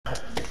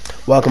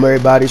Welcome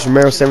everybody, it's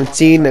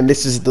Romero17 and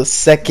this is the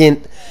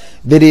second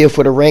video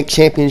for the Ranked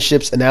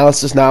Championships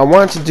analysis. Now I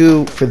wanted to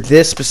do, for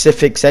this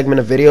specific segment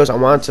of videos, I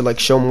wanted to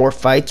show more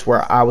fights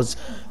where I was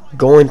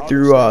going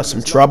through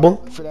some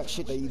trouble.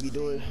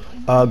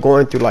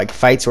 Going through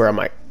fights where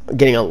I'm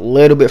getting a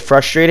little bit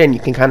frustrated, and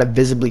you can kind of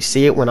visibly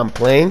see it when I'm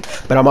playing.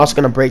 But I'm also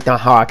going to break down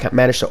how I can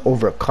manage to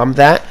overcome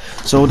that.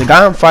 So the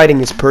guy I'm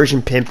fighting is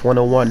Persian Pimp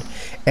 101.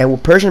 And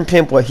with Persian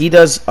Pimp, what he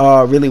does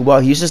really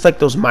well, he uses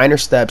those minor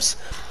steps.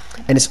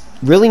 And it's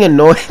really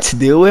annoying to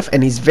deal with,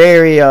 and he's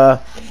very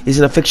he's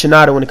an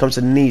aficionado when it comes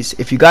to the knees.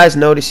 If you guys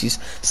notice, he's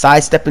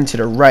sidestepping to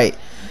the right.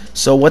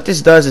 So what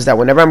this does is that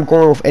whenever I'm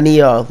going with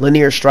any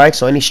linear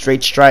strikes or any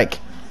straight strike,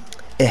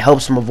 it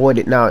helps him avoid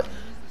it. Now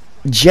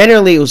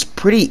generally it was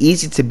pretty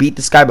easy to beat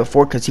this guy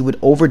before because he would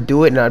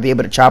overdo it and I'd be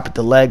able to chop at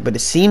the leg, but it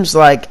seems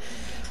like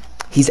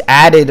he's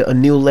added a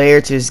new layer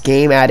to his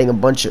game, adding a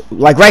bunch of,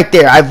 right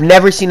there, I've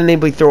never seen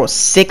anybody throw a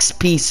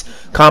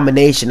 6-piece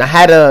combination. I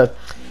had to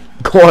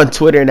go on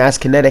Twitter and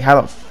ask Kinetic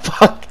how the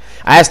fuck,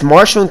 I asked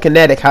Marshall and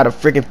Kinetic how to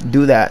freaking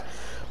do that,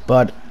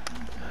 but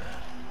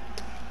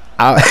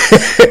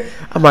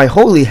I'm like,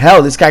 holy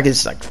hell, this guy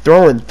gets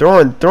throwing.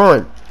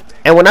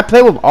 And when I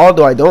play with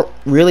Aldo, I don't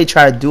really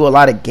try to do a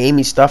lot of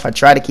gamey stuff. I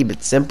try to keep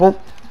it simple.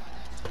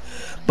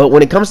 But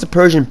when it comes to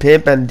Persian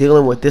Pimp and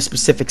dealing with this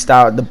specific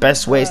style, the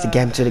best way is to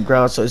get him to the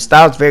ground. So his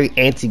style is very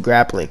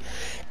anti-grappling.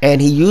 And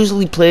he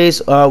usually plays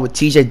with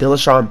TJ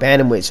Dillashaw and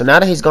bantamweight. So now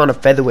that he's gone to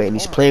featherweight and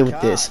he's playing with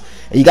this,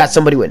 and you got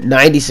somebody with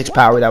 96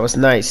 power, that was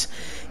nice.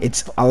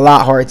 It's a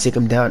lot harder to take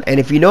him down. And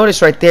if you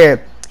notice right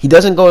there, he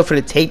doesn't go for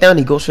the takedown,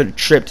 he goes for the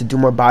trip to do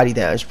more body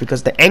damage.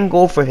 Because the end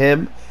goal for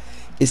him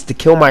is to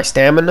kill my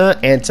stamina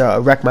and to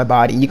wreck my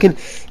body. You can,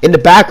 in the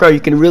background, you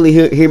can really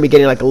hear me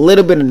getting a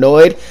little bit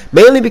annoyed.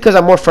 Mainly because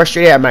I'm more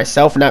frustrated at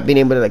myself not being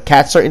able to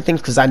catch certain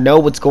things because I know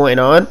what's going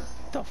on.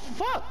 The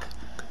fuck?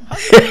 How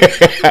do you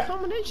do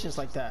combinations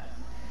like that?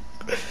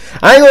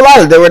 I ain't gonna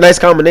lie, there were nice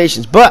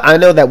combinations, but I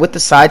know that with the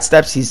side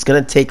steps, he's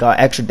gonna take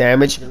extra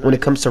damage when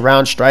it comes to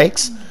round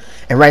strikes.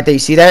 And right there, you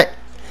see that?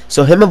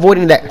 So him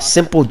avoiding that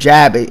simple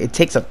jab, it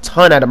takes a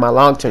ton out of my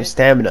long-term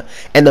stamina.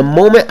 And the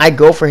moment I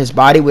go for his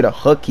body with a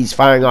hook, he's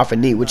firing off a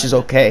knee, which is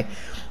okay.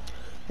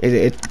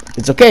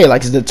 It's okay.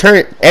 It's a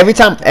deterrent. Every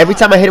time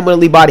I hit him with a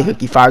lead body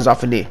hook, he fires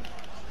off a knee.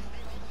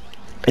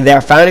 And they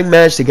finally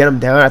managed to get him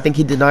down. I think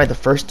he denied the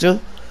first two,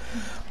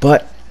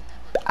 but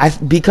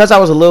because I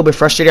was a little bit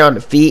frustrated on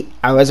the feet,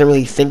 I wasn't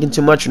really thinking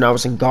too much when I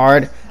was in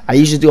guard. I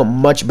usually do a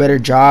much better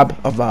job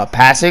of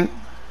passing.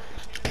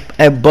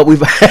 But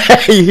we've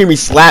you hear me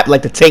slap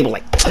the table,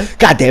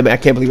 god damn it, I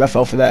can't believe I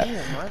fell for that.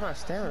 Damn, why is my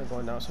stamina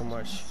going down so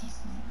much?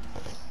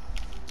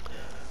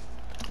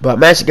 But I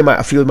managed to get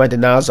a few of my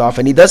denials off,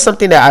 and he does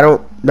something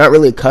that not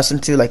really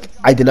accustomed to.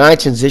 I deny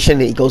transition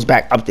and he goes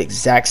back up the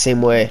exact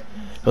same way.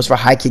 Goes for a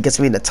high kick, gets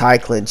me in the tie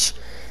clinch.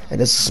 And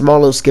there's a small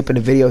little skip in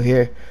the video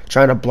here,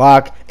 trying to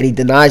block, and he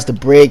denies the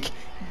break,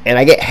 and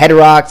I get head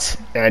rocked,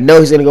 and I know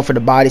he's gonna go for the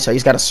body, so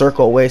he's got to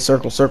circle away,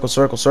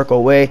 circle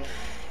away,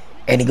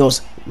 and he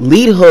goes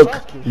lead hook,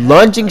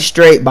 lunging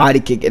straight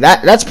body kick.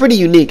 That's pretty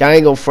unique. I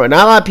ain't gonna front.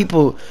 Not a lot of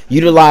people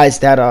utilize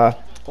that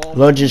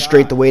lunging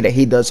straight the way that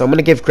he does, so I'm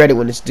gonna give credit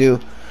when it's due.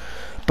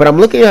 But I'm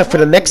looking at, for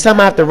the next time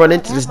I have to run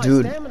into this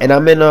dude, and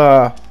I'm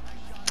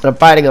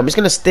fighting him, I'm just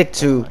gonna stick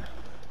to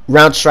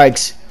round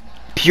strikes.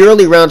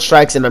 Purely round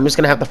strikes, and I'm just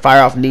gonna have to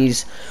fire off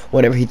knees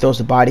whenever he throws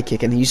the body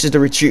kick. And he uses the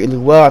retreat really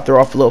well. I throw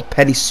off a little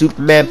petty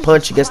Superman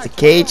punch against the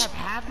cage.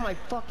 Half my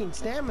fucking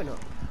stamina.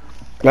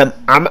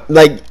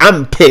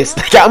 I'm pissed.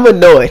 I'm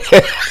annoyed.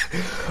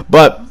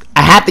 But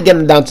I have to get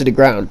him down to the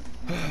ground.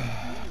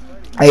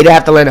 I either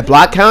have to land a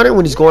block counter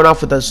when he's going off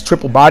with those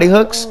triple body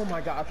hooks. Oh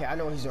my god, okay, I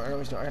know what he's doing.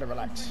 I gotta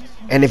relax.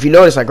 And if you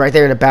notice, right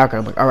there in the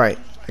background, I'm alright,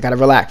 I gotta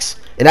relax.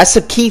 And that's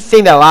the key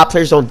thing that a lot of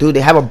players don't do. They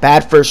have a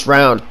bad first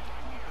round,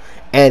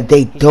 and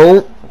they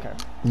don't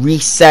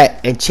reset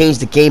and change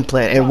the game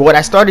plan. And what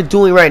I started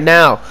doing right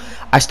now,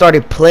 I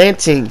started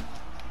planting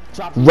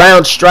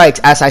round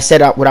strikes as I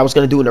set up what I was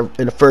going to do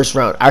in the first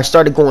round. I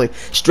started going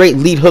straight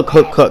lead hook.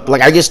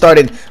 I just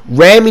started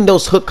ramming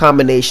those hook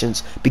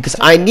combinations because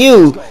I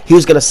knew he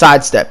was going to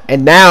sidestep.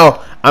 And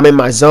now I'm in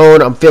my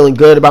zone. I'm feeling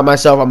good about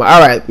myself. I'm like,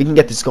 all right, we can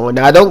get this going.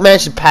 Now, I don't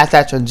manage to pass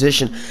that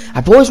transition.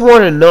 I've always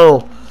wanted to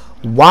know,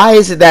 why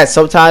is it that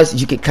sometimes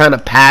you can kind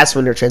of pass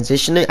when they're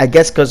transitioning? I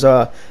guess because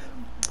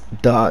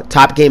the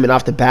top game and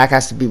off the back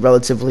has to be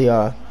relatively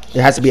there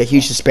has to be a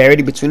huge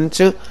disparity between the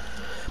two.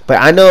 But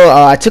I know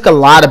I took a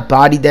lot of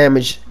body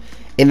damage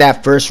in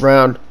that first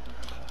round,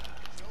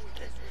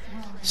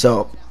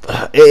 so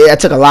I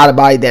took a lot of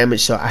body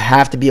damage, so I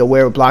have to be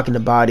aware of blocking the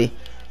body,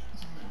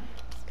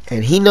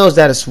 and he knows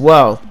that as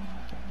well.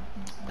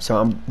 So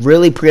I'm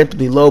really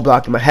preemptively low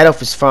blocking. My head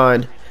off is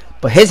fine,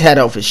 but his head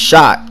off is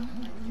shot.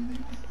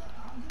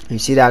 You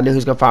see that? I knew he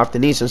was gonna fire off the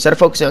knee, so instead of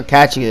focusing on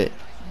catching it,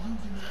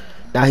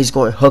 now he's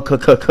going hook,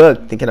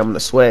 thinking I'm going to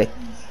sway.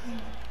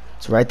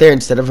 So right there,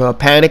 instead of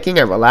panicking,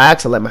 I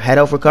relax. I let my head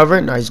off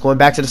recover. Now he's going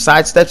back to the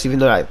side steps, even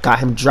though I got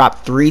him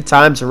dropped 3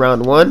 times in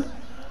round 1.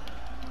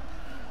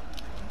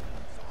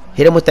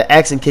 Hit him with the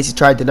X in case he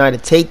tried to deny the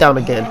takedown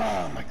again.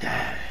 Oh my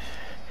god.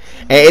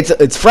 And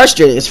it's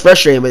frustrating. It's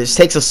frustrating, but it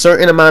takes a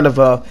certain amount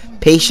of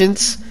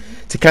patience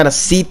to kind of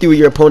see through what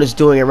your opponent's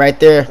doing. And right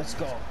there, Let's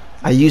go.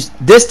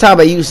 this time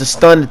I used a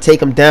stun to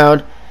take him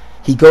down.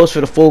 He goes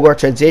for the full guard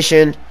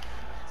transition.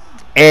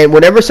 And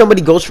whenever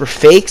somebody goes for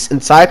fakes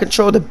and side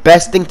control, the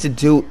best thing to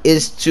do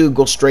is to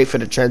go straight for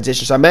the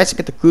transition. So I managed to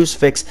get the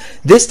crucifix.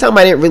 This time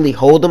I didn't really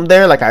hold him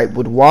there like I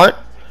would want.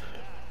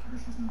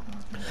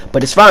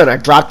 But it's fine. I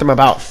dropped him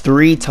about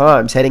 3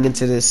 times heading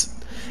into this.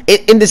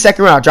 In the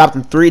second round, I dropped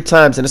him 3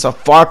 times. And it's a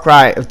far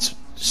cry. It's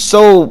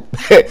so...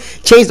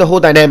 changed the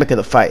whole dynamic of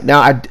the fight.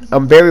 Now,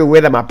 I'm very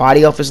aware that my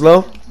body health is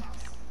low.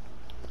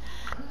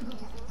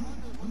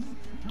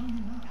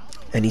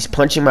 And he's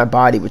punching my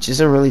body, which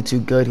isn't really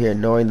too good here,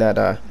 knowing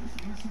that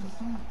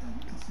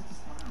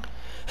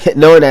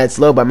it's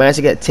low. But I managed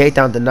to get a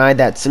takedown, denied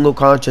that single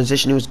column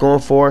transition he was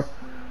going for.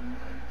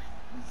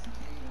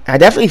 I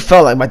definitely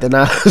felt like my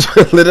denials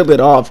were a little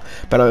bit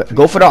off. But I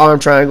go for the arm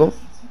triangle.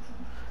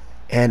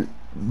 And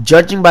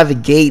judging by the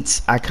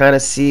gates, I kind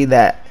of see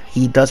that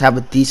he does have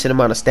a decent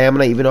amount of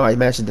stamina, even though I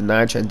managed to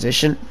deny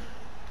transition.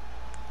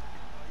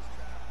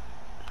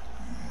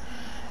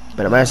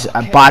 But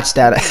I botched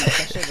that.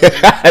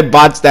 I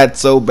botched that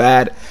so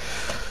bad.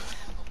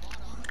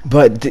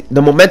 But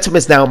the momentum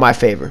is now in my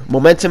favor.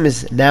 Momentum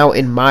is now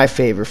in my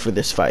favor for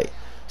this fight.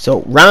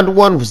 So round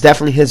 1 was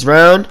definitely his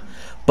round.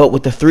 But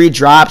with the 3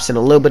 drops and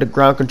a little bit of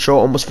ground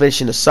control, almost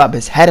finishing the sub,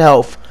 his head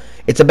health.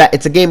 It's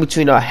a game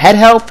between head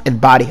health and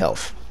body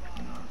health.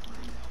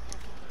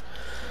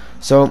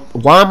 So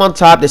while I'm on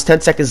top, there's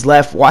 10 seconds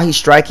left. While he's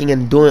striking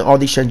and doing all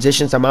these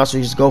transitions, I'm also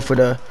just go for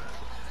the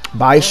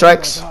body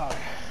strikes.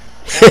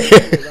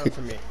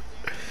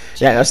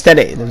 Yeah, that's 10-8.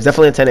 It was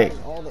definitely a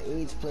 10-8. All the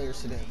AIDS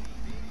players today.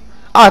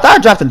 Oh, I thought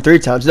I dropped him 3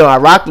 times. No, I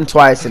rocked him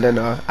twice and then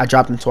I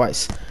dropped him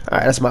twice.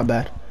 Alright, that's my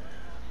bad.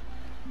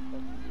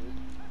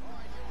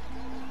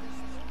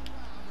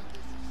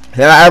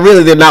 I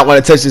really did not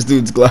want to touch this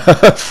dude's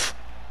glove.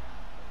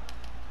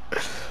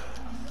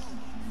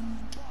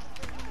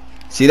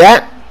 See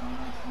that?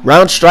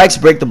 Round strikes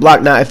break the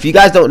block. Now, if you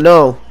guys don't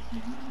know,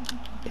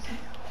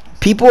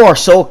 people are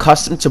so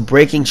accustomed to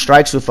breaking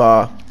strikes with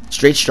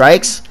straight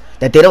strikes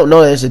that they don't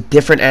know there's a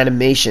different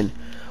animation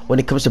when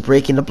it comes to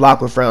breaking the block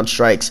with round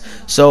strikes.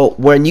 So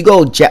when you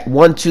go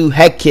 1-2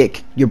 head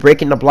kick, you're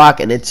breaking the block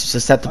and it's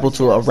susceptible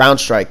to a round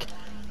strike.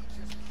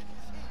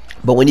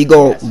 But when you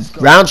go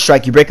round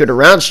strike, you break it with a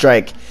round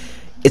strike,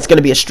 it's going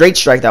to be a straight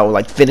strike that will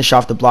like finish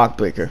off the block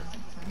breaker.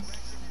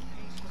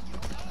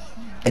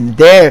 And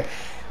there,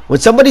 when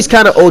somebody's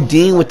kind of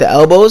ODing with the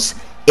elbows,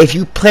 if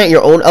you plant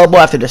your own elbow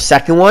after the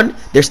second one,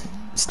 their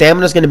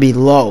stamina's going to be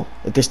low.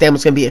 Like their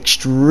stamina's going to be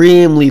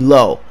extremely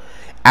low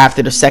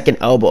after the second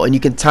elbow. And you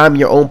can time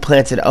your own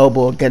planted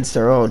elbow against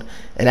their own.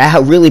 And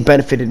that really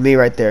benefited me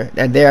right there.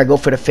 And there I go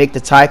for the fake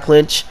the tie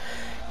clinch.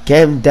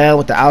 Get him down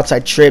with the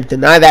outside trip.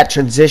 Deny that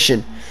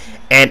transition.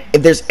 And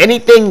if there's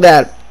anything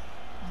that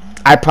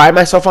I pride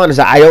myself on is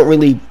that I don't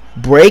really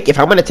break. If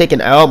I'm going to take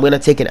an L, I'm going to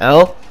take an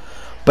L.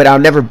 But I'll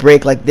never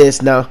break like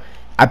this. Now,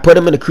 I put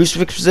him in a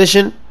crucifix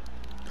position.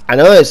 I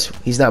noticed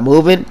he's not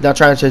moving, not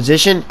trying to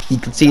transition. He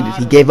conceded.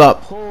 He gave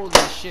up. Holy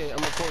shit,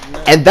 I'm recording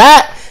now. And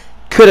that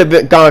could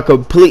have gone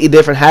completely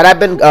different. Had I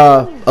been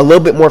a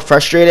little bit more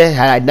frustrated,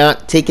 had I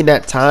not taken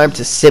that time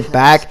to sit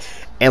back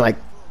and like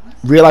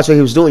realize what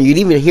he was doing, you'd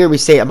even hear me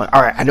say, I'm like,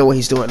 all right, I know what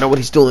he's doing. I know what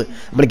he's doing.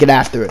 I'm going to get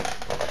after it.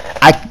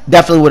 I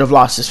definitely would have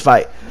lost this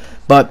fight.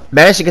 But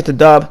managed to get the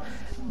dub.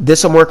 Did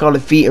some work on the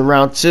feet in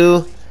round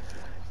 2.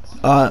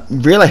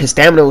 Realized his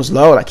stamina was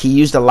low. Like he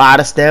used a lot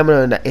of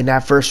stamina in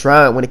that first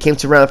round. When it came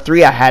to round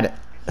 3, I had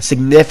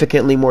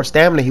significantly more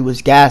stamina. He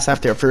was gassed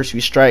after the first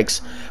few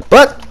strikes.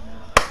 But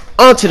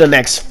on to the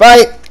next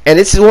fight, and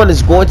this one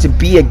is going to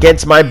be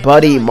against my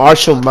buddy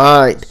Marshall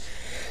Mind.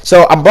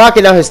 So I'm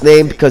blocking out his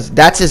name because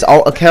that's his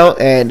alt account,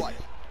 and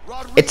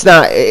it's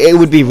not. It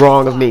would be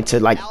wrong of me to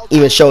like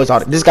even show his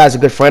alt. This guy's a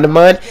good friend of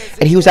mine,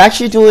 and he was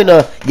actually doing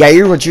a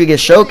Yair Rodriguez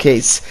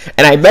showcase,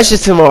 and I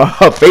messaged him on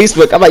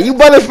Facebook. I'm like, you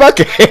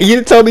motherfucker, you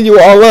didn't tell me you were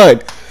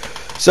online.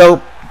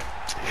 So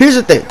here's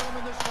the thing.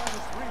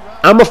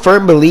 I'm a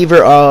firm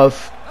believer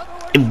of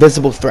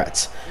invisible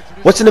threats.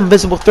 What's an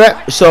invisible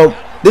threat? So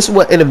this is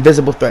what an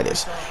invisible threat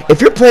is.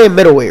 If you're playing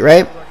middleweight,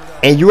 right,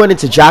 and you run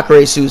into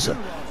Jacare Souza,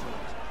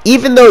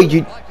 even though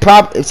you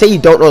say you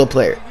don't know the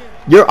player,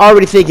 you're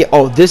already thinking,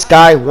 oh, this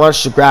guy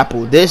wants to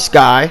grapple. This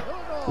guy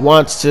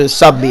wants to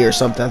sub me or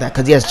something like that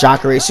because he has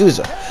Jacare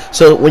Souza.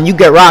 So when you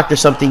get rocked or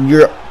something,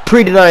 you're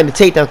pre-denying the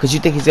takedown because you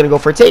think he's going to go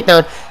for a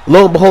takedown.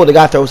 Lo and behold, the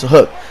guy throws a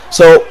hook.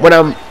 So when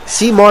I'm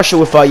see Marshall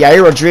with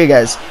Yair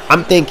Rodriguez,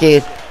 I'm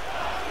thinking,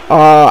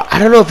 I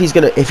don't know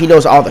if he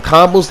knows all the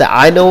combos that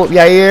I know of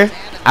Yair.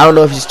 I don't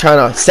know if he's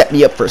trying to set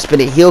me up for a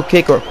spinning heel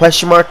kick or a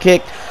question mark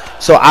kick.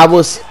 So I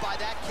was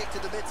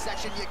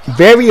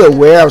very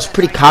aware. I was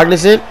pretty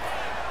cognizant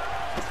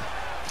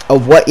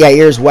of what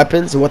Yair's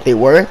weapons and what they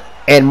were.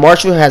 And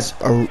Marshall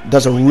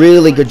does a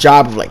really good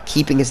job of like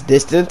keeping his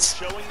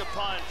distance.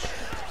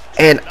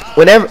 And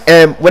whenever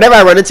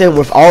I run into him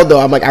with Aldo,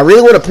 I'm like, I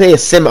really want to play a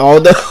sim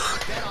Aldo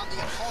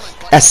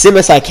as sim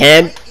as I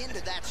can.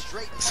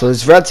 So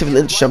it's relatively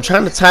interesting. I'm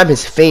trying to time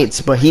his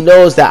feints, but he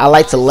knows that I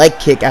like to leg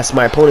kick as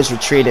my opponent's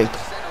retreating.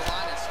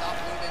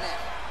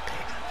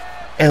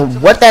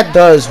 And what that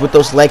does with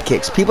those leg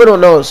kicks, people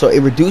don't know, so it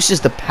reduces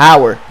the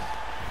power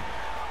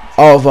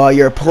of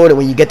your opponent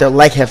when you get their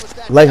leg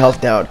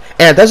health down.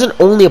 And it doesn't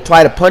only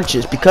apply to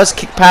punches, because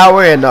kick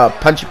power and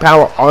punching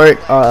power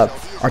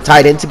are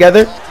tied in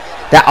together.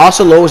 That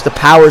also lowers the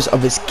powers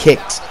of his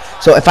kicks.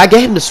 So if I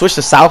get him to switch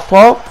to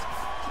southpaw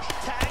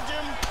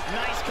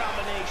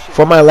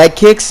for my leg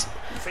kicks,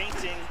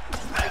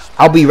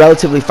 I'll be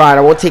relatively fine.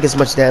 I won't take as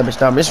much damage.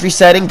 Now I'm just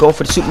resetting, go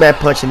for the Superman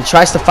punch, and he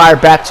tries to fire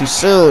back too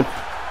soon.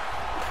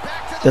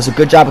 Does a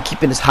good job of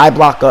keeping his high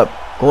block up,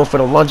 going for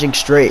the lunging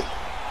straight.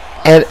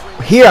 And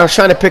here I was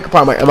trying to pick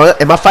apart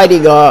am I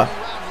fighting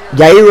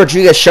Yair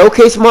Rodriguez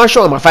showcase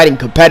martial, or am I fighting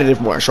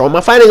competitive martial? Am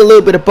I fighting a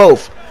little bit of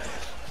both?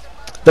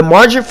 The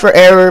margin for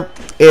error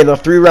in a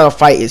 3-round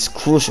fight is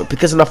crucial,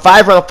 because in a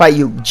 5-round fight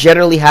you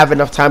generally have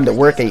enough time to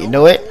work and you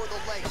know it.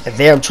 And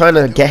there I'm trying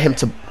to get him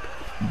to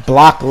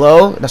block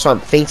low. That's why I'm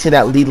feinting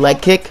that lead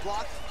leg kick.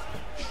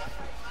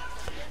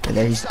 And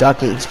then he's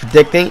ducking, he's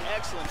predicting.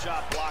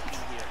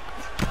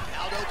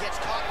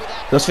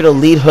 Goes for the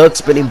lead hook,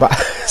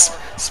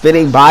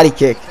 spinning body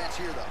kick.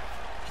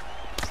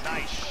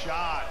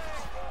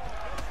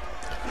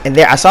 And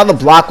there, I saw the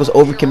block was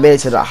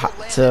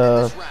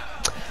overcommitted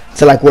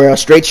to like where a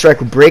straight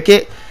strike would break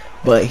it,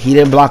 but he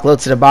didn't block low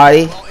to the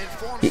body.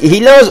 He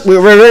knows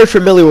we're very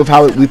familiar with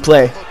how we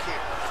play,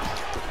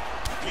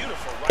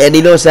 and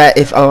he knows that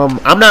if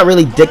I'm not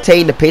really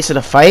dictating the pace of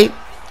the fight,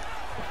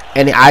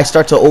 and I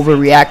start to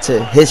overreact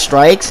to his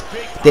strikes,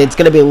 then it's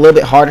gonna be a little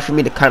bit harder for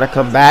me to kind of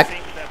come back.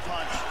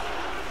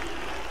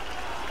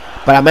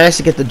 But I managed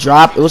to get the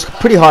drop. It was a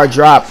pretty hard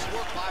drop.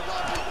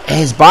 And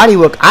his body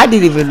work, I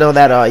didn't even know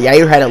that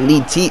Yair had a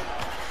lead teep.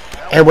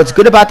 And what's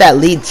good about that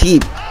lead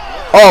teep,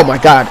 oh my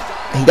god,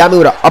 he got me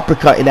with an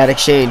uppercut in that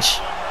exchange.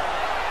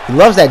 He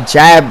loves that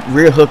jab,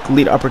 rear hook,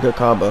 lead uppercut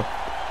combo.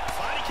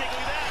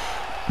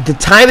 The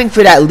timing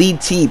for that lead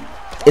teep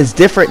is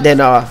different than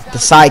the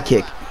side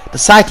kick. The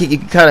side kick, you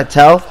can kind of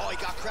tell.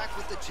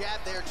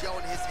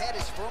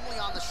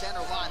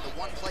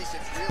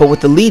 But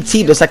with the lead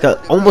teep, it's like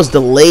a almost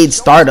delayed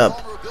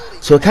startup,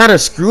 so it kind of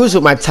screws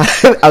with my time.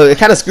 It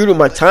kind of screwed with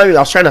my timing.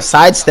 I was trying to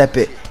sidestep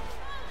it,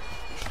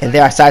 and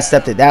there I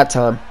sidestepped it that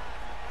time.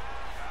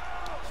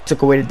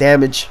 Took away the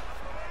damage,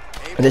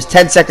 and there's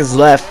 10 seconds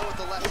left.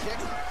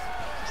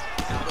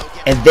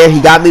 And there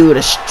he got me with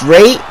a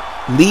straight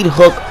lead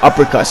hook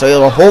uppercut. So it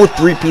was a whole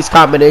 3-piece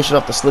combination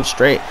off the slip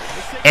straight.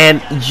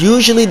 And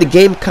usually the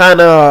game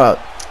kind of,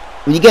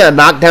 when you get a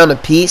knockdown a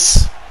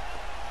piece,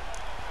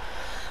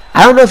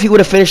 I don't know if he would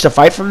have finished the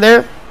fight from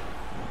there,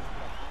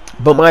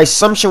 but my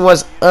assumption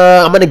was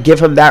I'm going to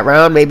give him that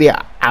round. Maybe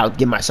I'll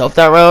give myself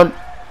that round.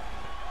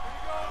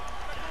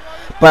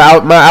 But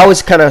I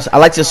always kind of, I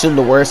like to assume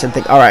the worst and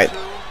think, alright,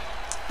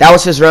 that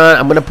was his round.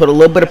 I'm going to put a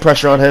little bit of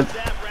pressure on him.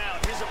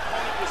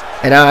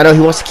 And I know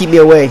he wants to keep me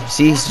away.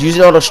 See, he's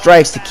using all those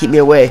strikes to keep me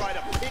away.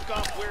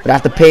 But I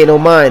have to pay no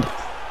mind.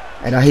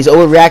 And he's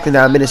overreacting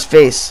now. I'm in his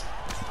face.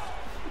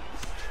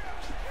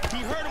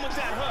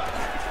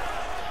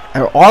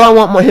 And all I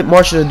want my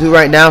Marshall to do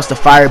right now is to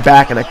fire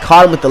back, and I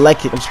caught him with the leg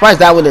kick. I'm surprised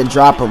that one didn't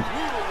drop him.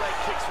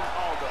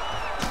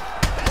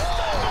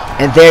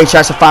 And there he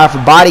tries to fire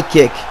for body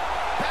kick.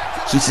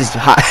 Keeps his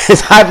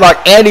high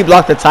block, and he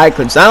blocked the tie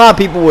clinch. Not a lot of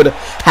people would have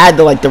had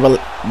to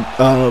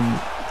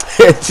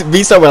to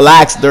be so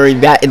relaxed during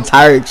that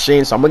entire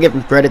exchange, so I'm gonna give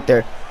him credit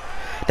there.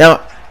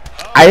 Now,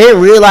 I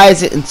didn't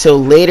realize it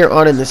until later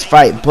on in this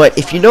fight, but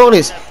if you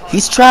notice,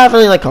 he's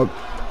traveling like a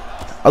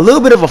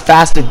little bit of a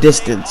faster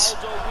distance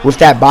with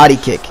that body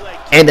kick,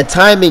 and the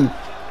timing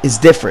is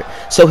different.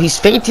 So he's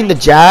feinting the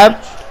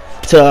jab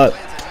to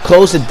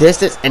close the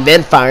distance and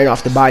then firing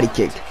off the body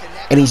kick,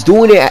 and he's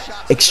doing it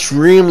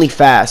extremely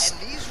fast,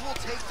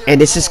 and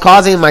this is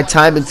causing my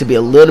timing to be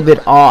a little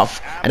bit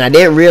off, and I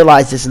didn't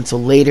realize this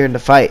until later in the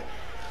fight.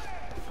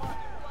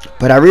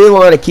 But I really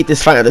wanted to keep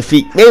this fight on the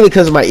feet, maybe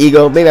because of my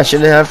ego, maybe I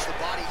shouldn't have,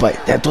 but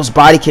those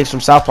body kicks from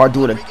Southpaw are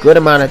doing a good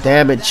amount of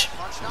damage.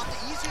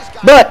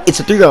 But it's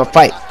a 3-round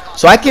fight,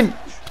 so I can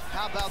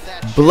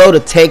blow the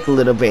tank a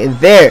little bit. And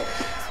there,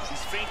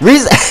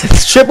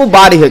 triple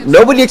body hook.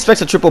 Nobody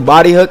expects a triple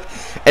body hook,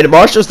 and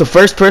Marshall's the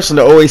first person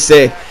to always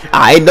say,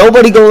 ain't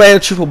nobody gonna land a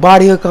triple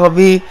body hook on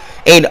me.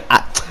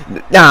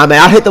 Nah, man,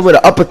 I hit them with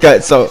an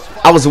uppercut, so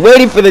I was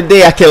waiting for the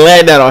day I can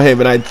land that on him,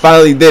 and I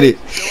finally did it.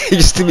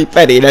 Just to be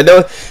petty, and I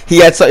know he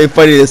had something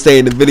funny to say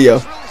in the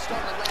video.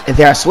 And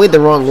there, I swayed the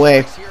wrong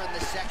way.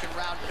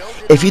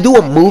 If you do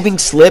a moving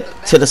slip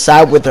to the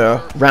side where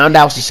the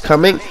roundhouse is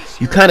coming,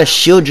 you kind of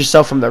shield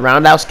yourself from the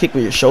roundhouse kick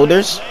with your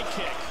shoulders.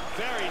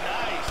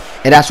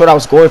 And that's what I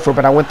was going for,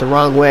 but I went the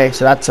wrong way.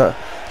 So that's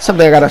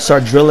something I gotta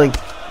start drilling.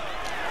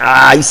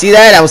 You see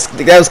that? That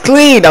was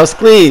clean. That was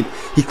clean.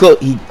 He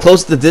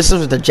closed the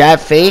distance with the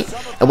jab feint,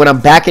 and when I'm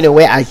backing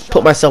away, I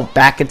put myself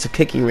back into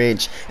kicking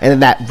range, and then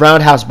that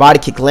roundhouse body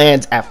kick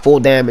lands at full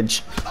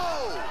damage.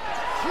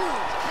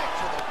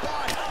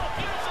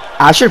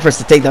 I should have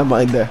pressed the takedown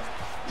button there.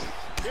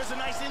 Here's a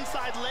nice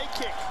inside leg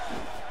kick.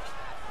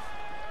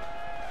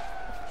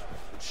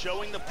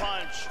 Showing the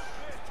punch.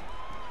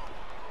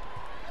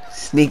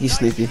 Sneaky,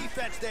 sneaky.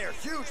 Defense there.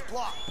 Huge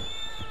block.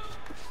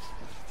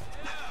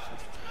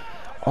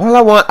 All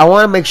I want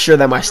to make sure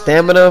that my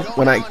stamina,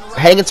 when I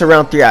heading into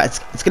round 3,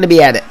 it's going to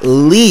be at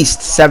least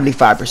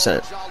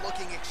 75%.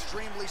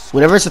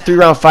 Whenever it's a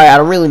 3-round fight, I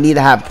don't really need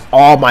to have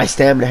all my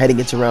stamina heading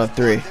into round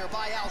 3.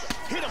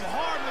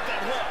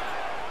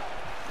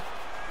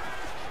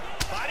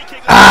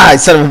 Ah,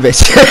 son of a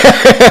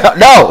bitch.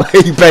 No,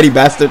 you petty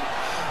bastard.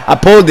 I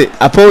pulled it.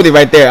 I pulled it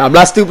right there. I'm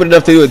not stupid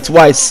enough to do it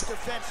twice.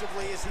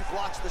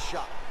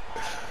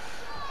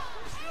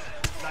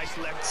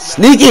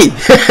 Sneaky.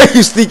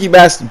 You sneaky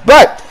bastard.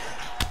 But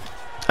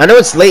I know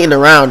it's late in the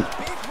round.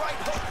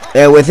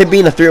 And with it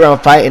being a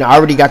 3-round fight and I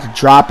already got the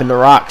drop in the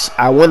rocks,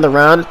 I won the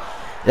round.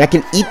 And I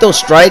can eat those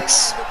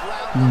strikes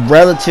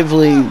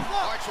relatively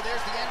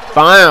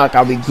fine. Like,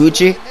 I'll be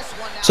Gucci.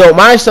 So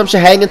my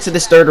assumption heading into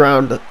this 3rd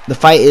round, the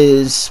fight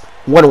is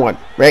 1-1,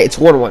 right? It's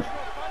 1-1.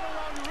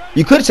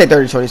 You could say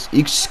 30-20.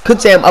 You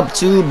could say I'm up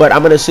 2, but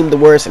I'm going to assume the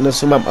worst and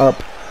assume I'm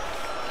up.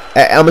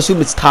 I'm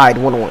assuming it's tied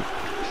 1-1.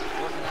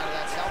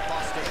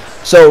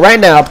 So right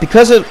now,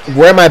 because of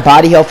where my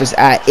body health is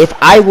at, if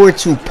I were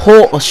to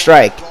pull a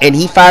strike and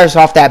he fires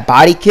off that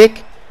body kick,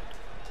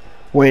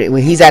 when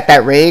he's at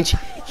that range,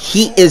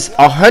 he is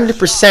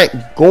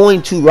 100%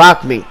 going to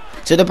rock me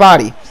to the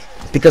body.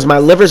 Because my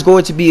liver is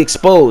going to be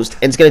exposed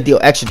and it's going to deal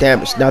extra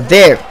damage. Now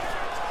there,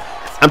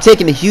 I'm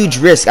taking a huge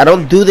risk. I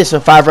don't do this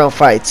in 5-round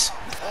fights.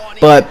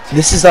 But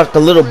this is like a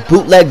little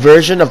bootleg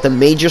version of the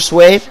major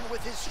sway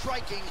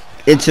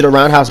into the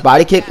roundhouse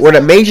body kick. Where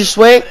the major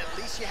sway,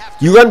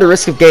 you run the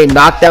risk of getting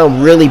knocked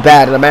down really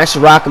bad. And I'm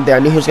actually rocking there. I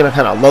knew he was going to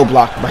kind of low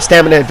block. My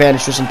stamina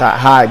advantage wasn't that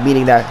high,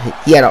 meaning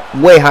that he had a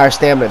way higher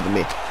stamina than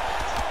me.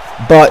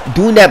 But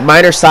doing that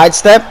minor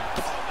sidestep,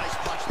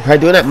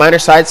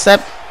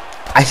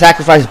 I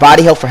sacrificed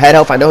body health for head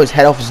health. I know his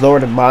head health is lower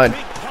than mine.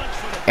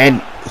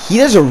 And he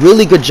does a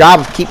really good job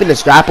of keeping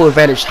his grapple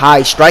advantage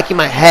high, striking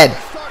my head.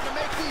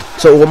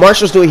 So what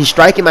Marshall's doing, he's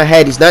striking my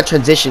head. He's not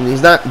transitioning.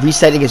 He's not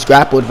resetting his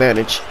grapple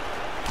advantage.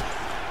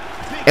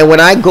 And when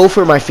I go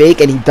for my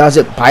fake and he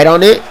doesn't bite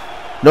on it,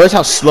 notice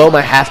how slow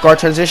my half guard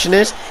transition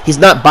is? He's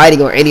not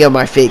biting on any of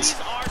my fakes.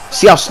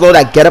 See how slow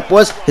that getup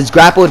was? His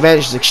grapple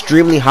advantage is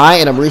extremely high,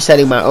 and I'm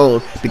resetting my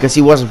own because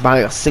he wasn't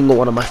buying a single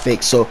one of my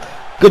fakes. So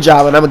good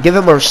job, and I'm going to give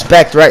him a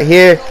respect right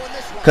here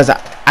because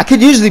I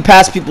could usually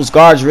pass people's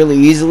guards really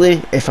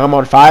easily if I'm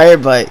on fire,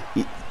 but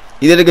he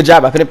did a good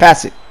job. I couldn't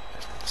pass it.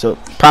 So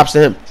props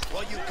to him.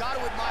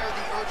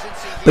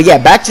 But yeah,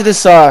 back to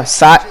this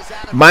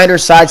minor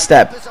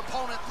sidestep.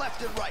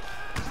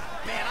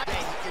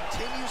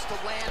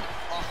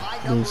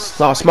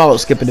 Small little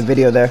skip in the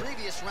video there.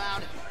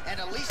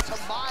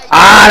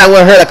 Ah, that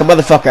one hurt like a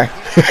motherfucker.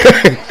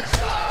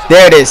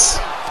 There it is.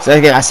 So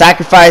again, I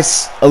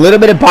sacrifice a little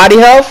bit of body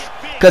health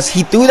because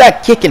he threw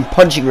that kick in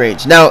punching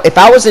range. Now, if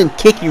I was in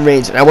kicking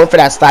range and I went for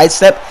that side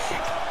step,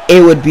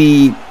 it would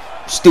be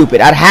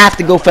stupid. I'd have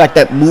to go for like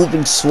that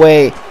moving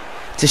sway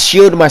to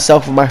shield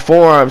myself with my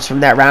forearms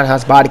from that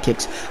roundhouse body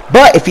kicks.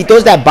 But if he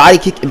throws that body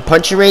kick in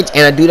punching range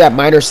and I do that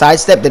minor side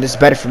step, then it's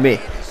better for me.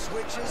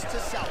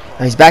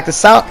 Now he's back to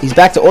south. He's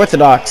back to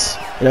orthodox,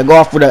 and I go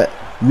off with a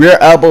rear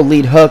elbow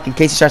lead hook in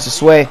case he tries to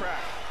sway.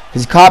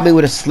 He caught me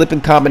with a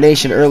slipping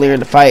combination earlier in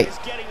the fight.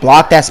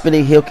 Blocked that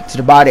spinning heel kick to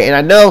the body, and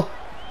I know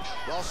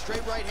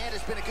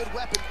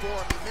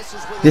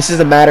this is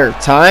a matter of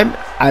time.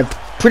 I've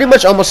pretty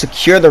much almost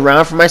secured the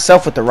round for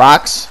myself with the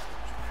rocks.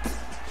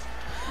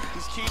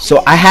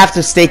 So I have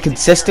to stay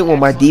consistent with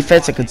my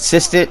defense and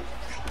consistent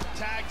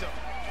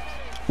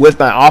with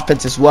my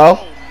offense as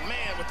well.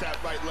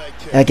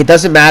 Like, it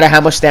doesn't matter how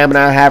much stamina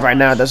I have right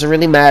now. It doesn't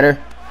really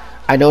matter.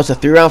 I know it's a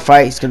 3-round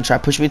fight. He's going to try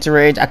to push me into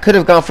range. I could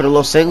have gone for the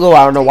low single.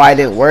 I don't know why it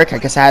didn't work. I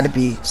guess I had to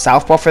be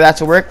southpaw for that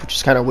to work, which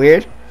is kind of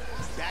weird.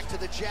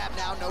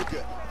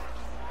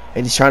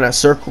 And he's trying to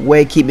circle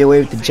away, keep me away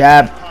with the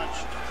jab.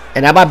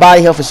 And now my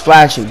body health is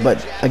flashing.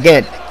 But,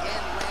 again,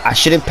 I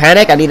shouldn't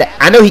panic.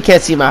 I know he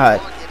can't see my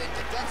HUD.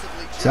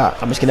 So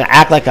I'm just going to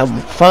act like I'm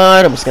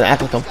fun.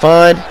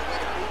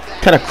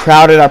 Kind of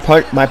crowded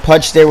my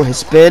punch there with his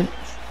spin.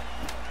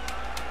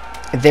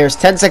 And there's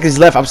 10 seconds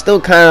left. I'm still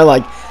kind of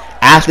like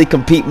athlete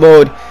compete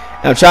mode.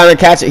 And I'm trying to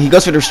catch it. He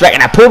goes for the strike,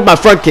 and I pulled my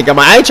front kick.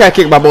 I ain't trying to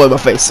kick my boy in my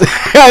face.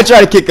 I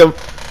tried to kick him.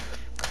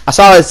 I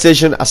saw the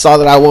decision. I saw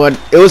that I won.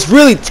 It was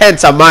really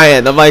tense on my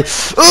end. I'm like,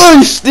 oh,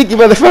 you sneaky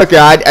motherfucker.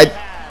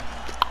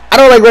 I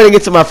don't like running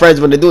into my friends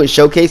when they're doing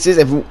showcases.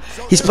 If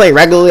he's playing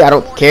regularly, I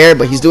don't care.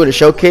 But he's doing a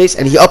showcase,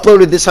 and he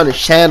uploaded this on his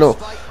channel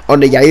on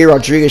the Yair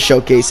Rodriguez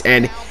showcase.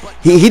 And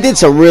he did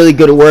some really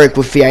good work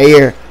with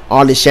Yair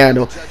on his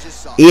channel.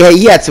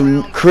 He had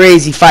some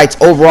crazy fights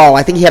overall.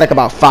 I think he had like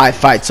about 5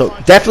 fights. So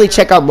definitely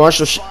check out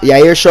Marshall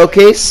Yair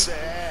Showcase.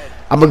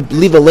 I'm going to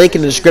leave a link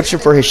in the description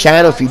for his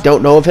channel if you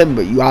don't know of him,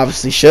 but you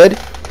obviously should.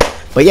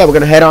 But yeah, we're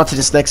going to head on to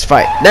this next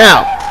fight.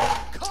 Now,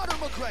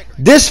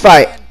 this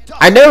fight,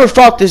 I never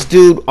fought this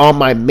dude on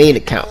my main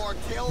account.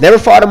 Never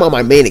fought him on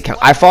my main account.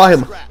 I fought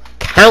him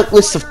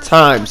countless of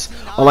times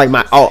on like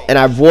my alt, and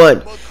I've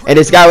won. And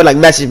this guy would like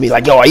message me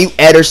like, yo, are you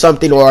Ed or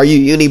something, or are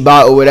you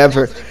Unibot or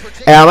whatever?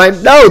 And I'm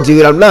like, no,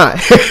 dude, I'm not.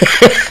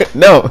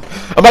 No,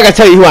 I'm not gonna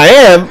tell you who I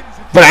am,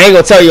 but I ain't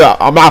gonna tell you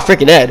I'm not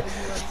freaking Ed.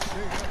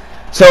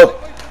 So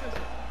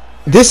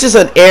this is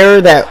an error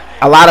that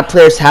a lot of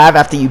players have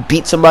after you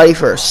beat somebody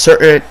for a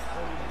certain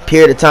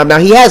period of time. Now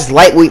he has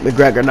lightweight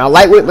McGregor. Now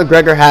lightweight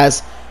McGregor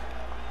has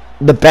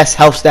the best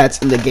health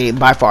stats in the game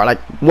by far, like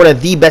one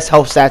of the best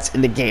health stats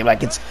in the game.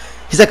 Like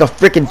he's like a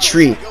freaking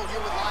tree.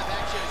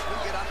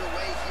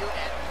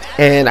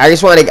 And I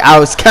just wanted, I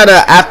was kind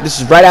of, this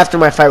is right after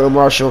my fight with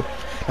Marshall.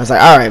 I was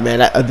like, all right,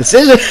 man, a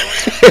decision.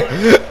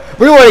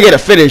 We don't want to get a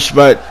finish,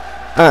 but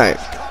all right.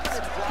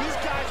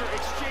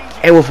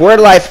 And with Word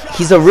Life,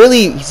 he's a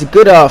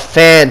good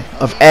fan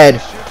of Ed.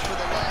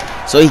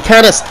 So he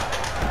kind of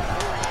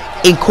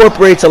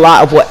incorporates a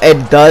lot of what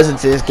Ed does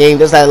into this game.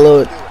 Does that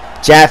little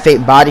jab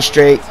fake body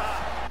straight.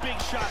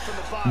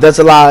 Does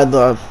a lot of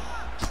the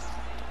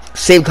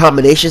same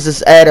combinations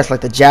as Ed. That's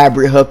like the jab,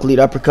 rear hook, lead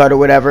uppercut, or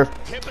whatever.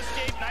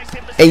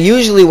 And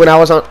usually when I'm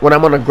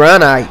on the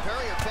ground, I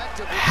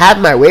had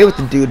my way with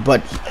the dude,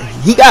 but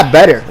he got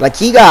better. Like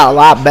he got a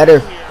lot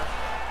better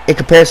in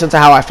comparison to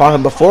how I fought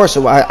him before.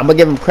 So I'm gonna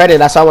give him credit.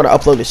 That's why I want to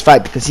upload this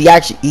fight, because he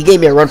gave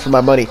me a run for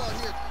my money.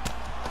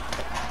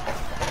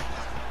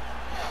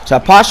 So I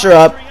posture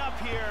up,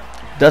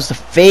 does the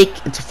fake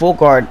into full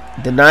guard,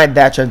 denied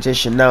that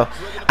transition. Now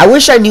I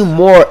wish I knew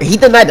more. He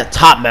denied the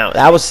top mount.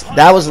 That was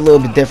a little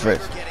bit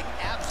different.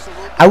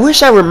 I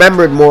wish I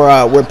remembered more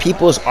where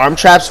people's arm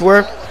traps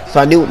were, so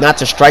I knew not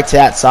to strike to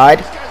that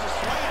side.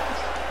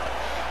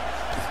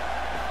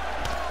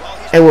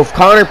 And with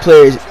counter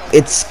players,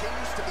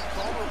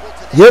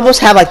 you almost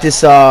have like this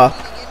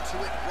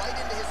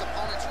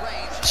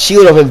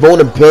shield of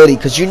invulnerability,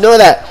 because you know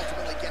that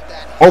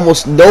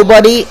almost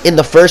nobody in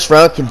the first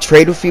round can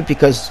trade with you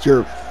because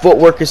your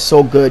footwork is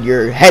so good,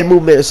 your head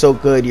movement is so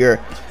good, your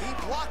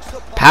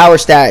power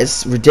stat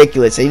is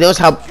ridiculous. And you notice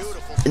how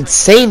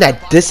insane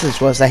that distance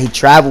was that he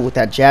traveled with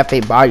that jab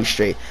fake body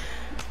straight.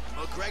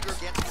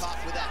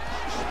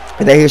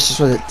 And then he's just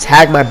going to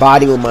tag my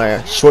body with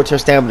my short-term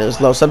stamina is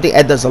low. Something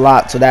Ed does a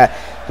lot, so that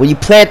when you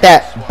plant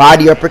that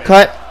body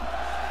uppercut,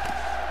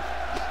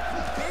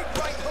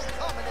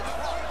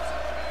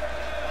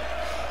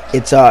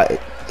 it's it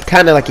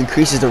kind of like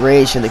increases the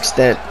range and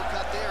extent.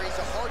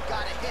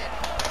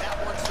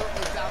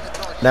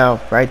 Now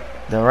right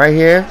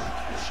here,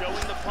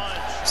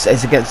 so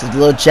it's against a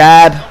little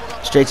jab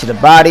straight to the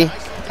body,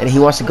 and he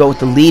wants to go with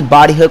the lead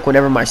body hook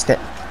whenever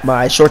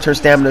my short-term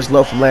stamina is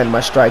low from landing my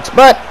strikes.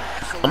 But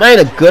I'm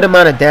landing a good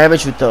amount of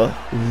damage with the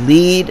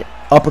lead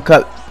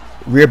uppercut,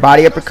 rear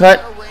body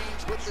uppercut.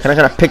 Kind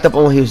of picked up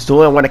on what he was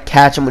doing. I want to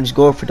catch him when he's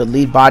going for the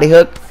lead body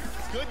hook.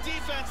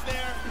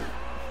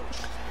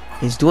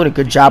 He's doing a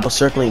good job of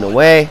circling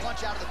away.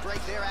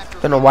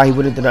 Don't know why he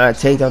wouldn't deny a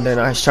takedown there.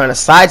 Now he's trying to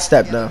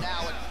sidestep now.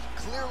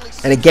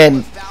 And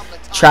again,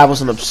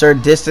 travels an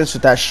absurd distance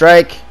with that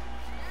strike.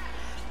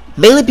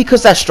 Mainly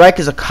because that strike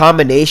is a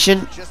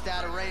combination.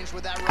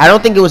 I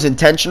don't think it was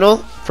intentional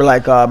for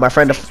like my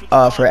friend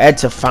for Ed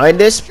to find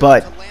this,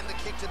 but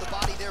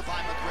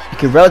you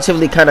can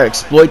relatively kind of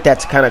exploit that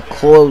to kind of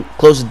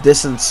close the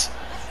distance,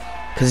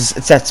 because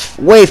that's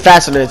way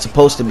faster than it's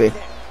supposed to be.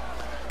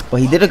 But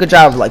he did a good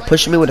job of like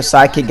pushing me with a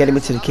side kick, getting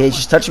me to the cage,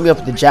 just touching me up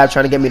with the jab,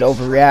 trying to get me to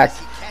overreact.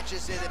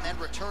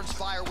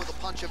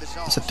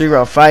 It's a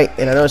 3-round fight,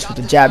 and I noticed with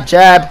the jab,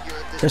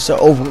 there's an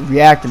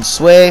overreact and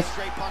sway.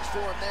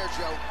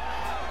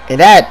 And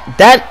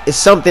that is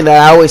something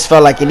that I always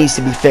felt like it needs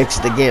to be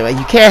fixed in the game. Like,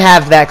 you can't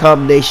have that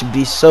combination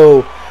be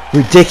so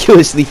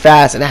ridiculously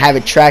fast and have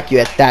it track you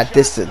at that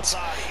distance.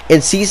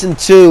 In Season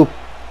 2,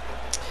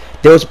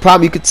 there was a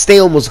problem. You could stay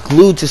almost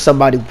glued to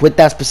somebody with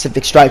that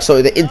specific strike.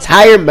 So the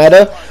entire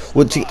meta,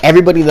 with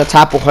everybody in the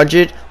top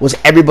 100, was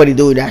everybody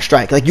doing that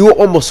strike. Like, you were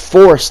almost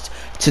forced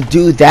to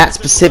do that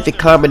specific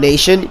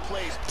combination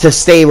to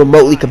stay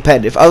remotely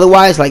competitive.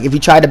 Otherwise, like, if you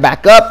try to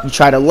back up, you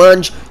try to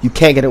lunge, you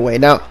can't get away.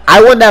 Now,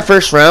 I won that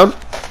first round,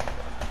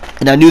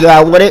 and I knew that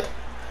I won it,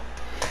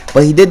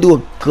 but he did do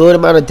a good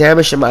amount of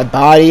damage to my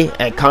body,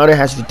 and Connor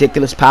has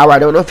ridiculous power. I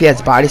don't know if he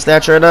has body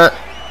snatcher or not.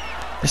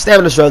 The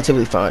stamina is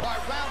relatively fine.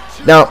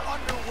 Now,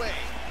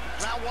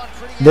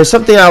 there's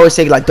something I always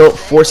say, like, don't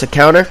force a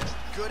counter.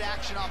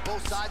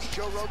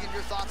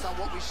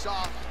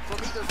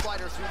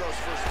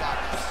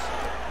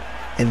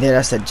 And then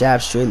that's that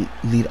jab straight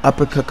lead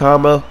uppercut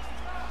combo.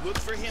 Look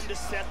for him to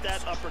set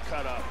that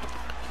uppercut up.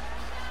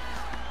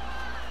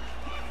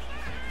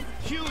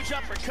 Huge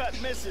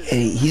uppercut misses. And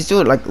he's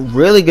doing like a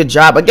really good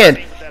job.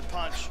 Again,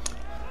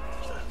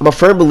 I'm a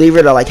firm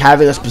believer that like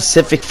having a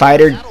specific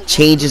fighter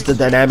changes the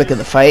dynamic of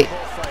the fight.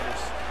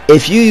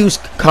 If you use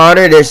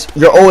Connor,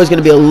 you're always going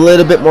to be a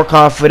little bit more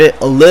confident,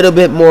 a little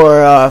bit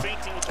more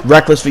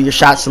reckless with your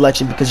shot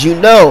selection, because you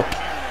know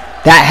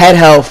that head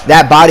health,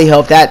 that body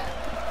health, that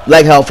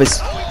leg health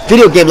is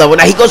video game level.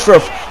 Now he goes for a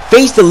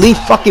face to lead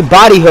fucking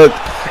body hook,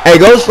 and he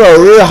goes for a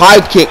real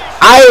high kick.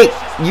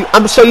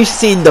 I'm so used to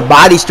seeing the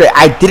body straight.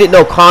 I didn't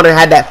know Connor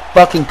had that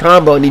fucking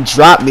combo, and he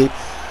dropped me.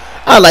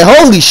 I was like,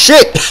 holy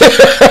shit.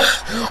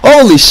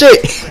 Holy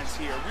shit.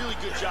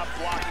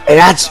 And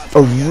that's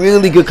a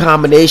really good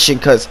combination,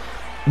 because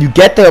you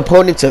get the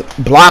opponent to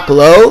block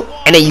low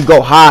and then you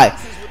go high.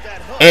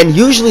 And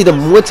usually the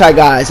Muay Thai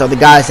guys are the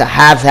guys that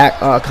have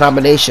that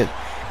combination.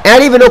 And I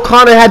didn't even know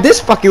Connor had this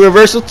fucking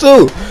reversal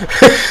too.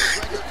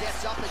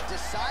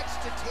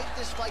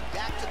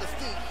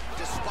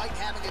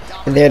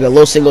 And there, the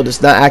low single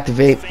does not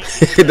activate.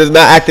 It does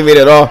not activate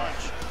at all.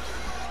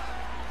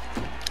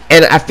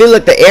 And I feel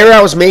like the error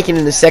I was making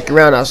in the second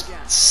round, I was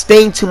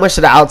staying too much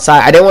to the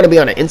outside. I didn't want to be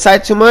on the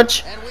inside too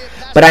much.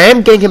 But I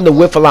am getting him to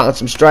whiff a lot on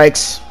some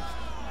strikes.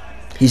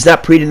 He's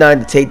not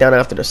pre-denied the takedown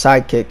after the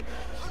side kick.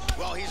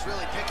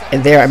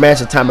 And there, I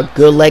managed to time a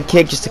good leg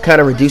kick just to kind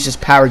of reduce his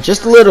power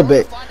just a little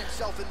bit.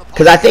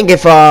 Because I think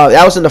if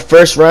that was in the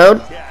first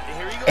round,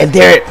 and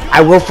there, I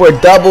went for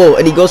a double,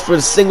 and he goes for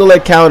the single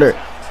leg counter.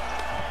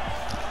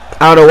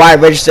 I don't know why I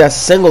registered as a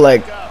single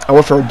leg. I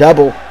went for a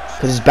double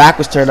because his back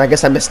was turned. I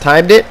guess I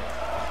mistimed it.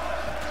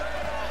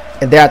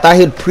 And there, I thought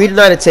he would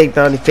pre-deny the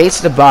takedown. He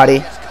faces the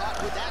body.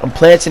 I'm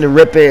planting and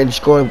ripping and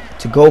just going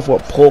to go for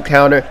a pull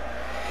counter.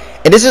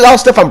 And this is all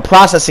stuff I'm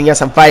processing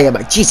as I'm fighting. I'm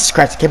like, Jesus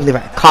Christ, I can't believe I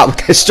got caught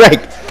with that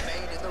strike.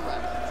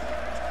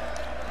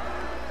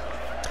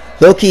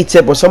 Low key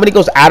tip, when somebody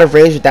goes out of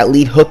range with that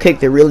lead hook kick,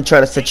 they're really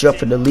trying to set you up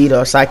for the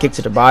lead side kick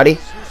to the body.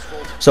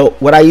 So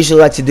what I usually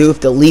like to do, if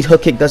the lead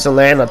hook kick doesn't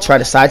land, I'll try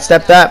to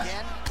sidestep that.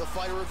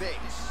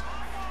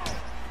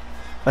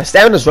 My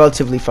stamina is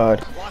relatively fine.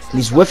 And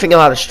he's whiffing a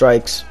lot of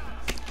strikes.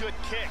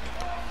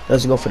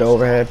 Doesn't go for the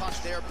overhand.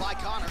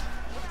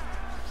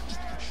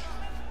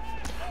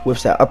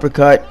 Whips that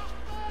uppercut.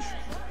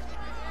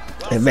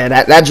 And man,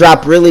 that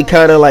drop really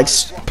kind of like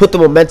put the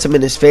momentum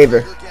in his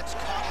favor.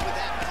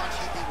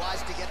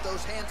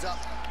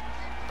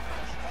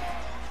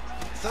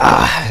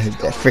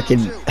 That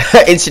freaking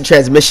instant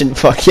transmission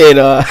fucking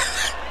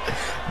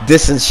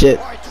distance shit.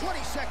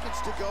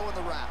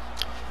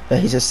 Now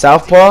he's a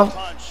southpaw,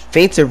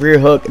 feints a rear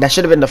hook. That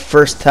should have been the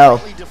first tell.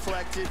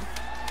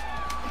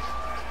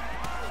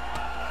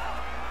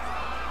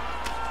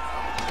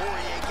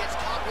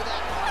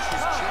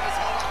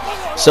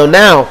 So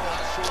now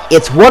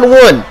it's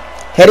 1-1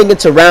 heading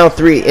into round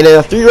 3. And in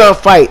a 3-round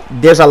fight,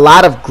 there's a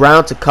lot of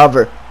ground to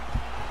cover.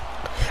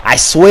 I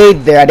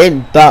swayed there. I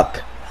didn't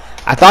duck.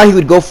 I thought he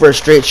would go for a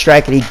straight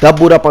strike, and he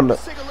doubled up on the.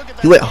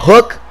 He went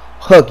hook,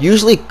 hook.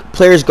 Usually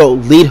players go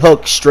lead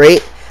hook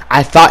straight.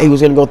 I thought he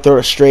was gonna go throw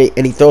a straight,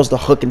 and he throws the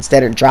hook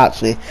instead and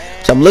drops me.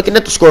 So I'm looking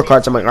at the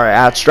scorecards. I'm like, all right,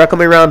 I struck him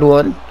in round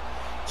 1.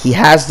 He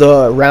has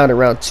the round in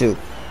round 2.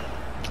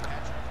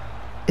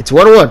 It's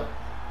 1-1.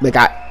 Like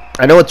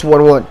I know it's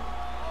 1-1.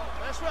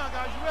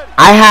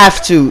 I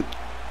have to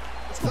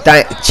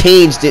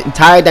change the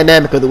entire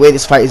dynamic of the way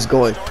this fight is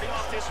going.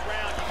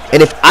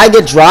 And if I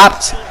get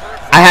dropped,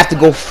 I have to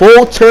go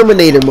full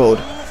Terminator mode.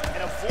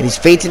 And he's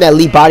feinting that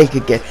lead body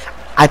hook again.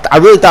 I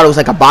really thought it was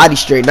like a body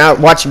straight. Now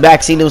watching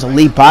back, seeing it was a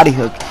lead body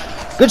hook.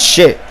 Good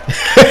shit.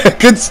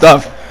 Good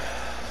stuff.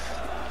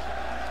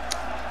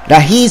 Now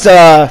he's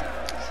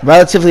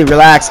relatively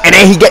relaxed. And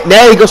then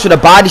now he goes for the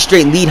body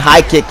straight lead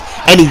high kick.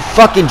 And he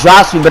fucking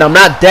drops me, but I'm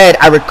not dead.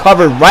 I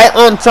recovered right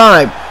on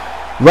time.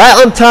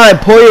 Right on time,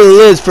 Poirier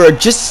lives for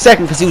just a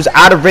second because he was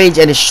out of range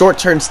and his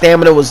short-term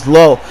stamina was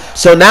low.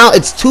 So now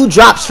it's 2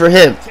 drops for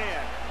him.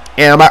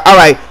 And I'm like,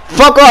 alright,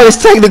 fuck all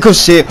this technical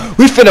shit.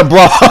 We finna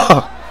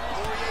brawl.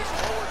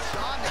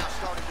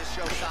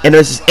 And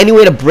there's any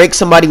way to break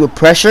somebody with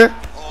pressure,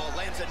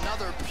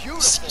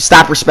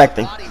 stop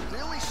respecting.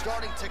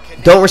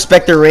 Don't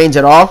respect their range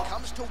at all.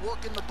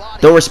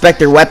 Don't respect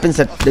their weapons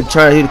that they're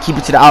trying to do to keep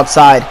it to the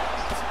outside.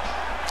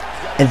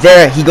 And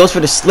there, he goes for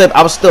the slip.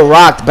 I was still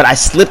rocked, but I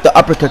slipped the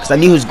uppercut because I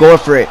knew he was going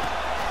for it.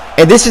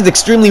 And this is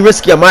extremely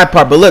risky on my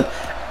part. But look,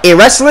 in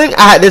wrestling,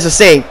 there's a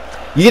saying.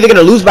 You're either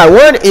going to lose by 1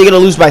 or you're going to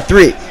lose by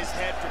 3.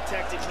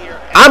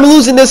 I'm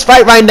losing this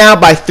fight right now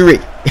by 3.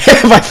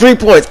 By 3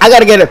 points. I got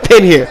to get a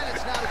pin here.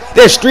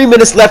 There's 3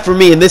 minutes left for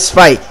me in this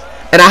fight.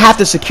 And I have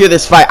to secure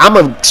this fight. I'm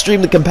an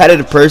extremely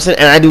competitive person,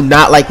 and I do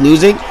not like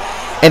losing.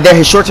 And there,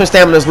 his short-term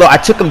stamina is low. I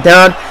took him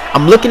down.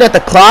 I'm looking at the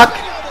clock.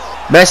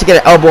 Managed to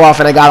get an elbow off,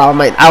 and I got all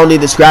my. I don't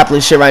need this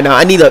grappling shit right now.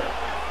 I need to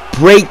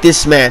break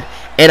this man.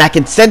 And I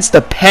can sense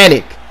the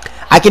panic.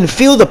 I can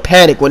feel the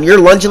panic. When you're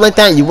lunging like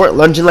that, and you weren't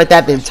lunging like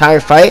that the entire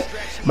fight.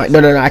 I'm like,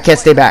 no, I can't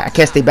stay back. I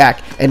can't stay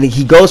back. And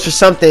he goes for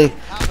something.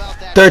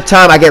 3rd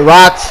time, I get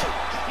rocked.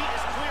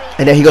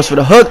 And then he goes for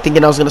the hook,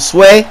 thinking I was going to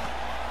sway.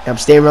 And I'm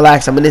staying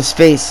relaxed. I'm in his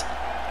face.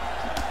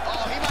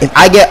 If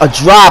I get a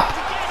drop,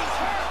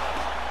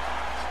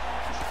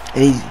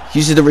 and he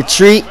uses the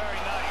retreat,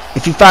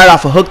 if he fired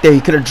off a hook there,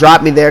 he could have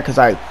dropped me there because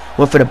I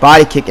went for the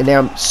body kick. And now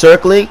I'm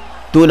circling,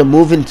 doing the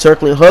moving,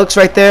 circling hooks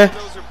right there.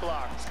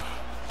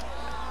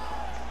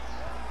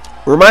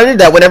 reminded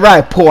that whenever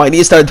I pull, I need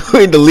to start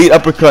doing the lead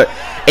uppercut.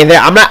 And then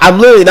I'm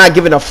literally not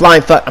giving a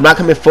flying fuck. I'm not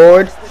coming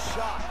forward,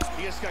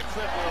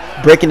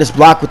 breaking this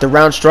block with the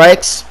round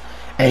strikes,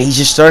 and he's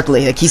just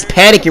circling. Like, he's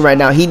panicking right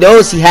now. He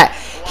knows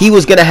he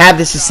was gonna have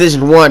this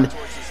decision won,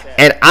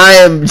 and I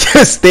am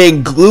just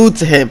staying glued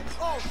to him.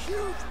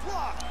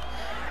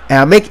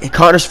 And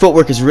Connor's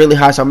footwork is really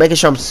high, so I'm making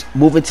sure I'm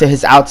moving to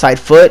his outside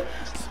foot,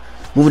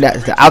 moving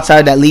the outside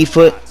of that lead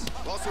foot,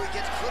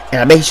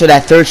 and I'm making sure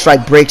that third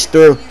strike breaks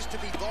through.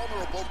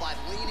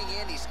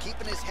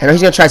 And he's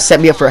gonna try to set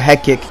me up for a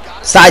head kick,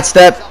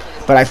 sidestep,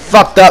 but I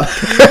fucked up.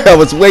 I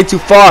was way too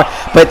far.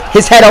 But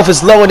his head off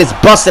is low and it's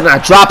busted, and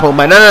I drop him. I'm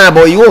like, nah,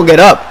 boy, you won't get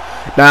up.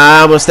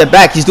 Nah, I'm gonna step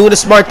back. He's doing a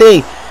smart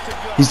thing.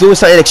 He's doing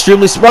something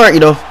extremely smart. You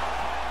know,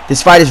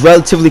 this fight is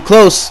relatively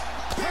close.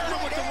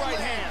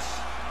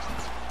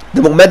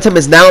 The momentum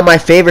is now in my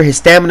favor. His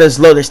stamina is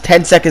low. There's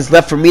 10 seconds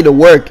left for me to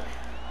work.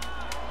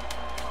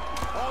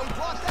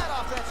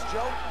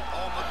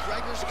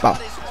 Wow.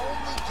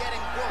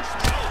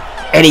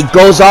 And he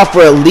goes off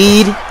for a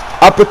lead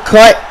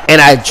uppercut,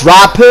 and I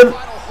drop him.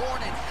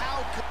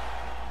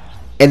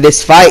 And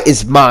this fight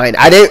is mine.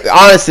 I didn't,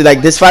 honestly,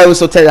 like, this fight was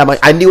so tense. I'm like,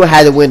 I knew I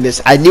had to win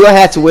this. I knew I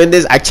had to win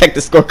this. I checked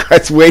the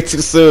scorecards way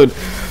too soon.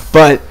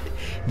 But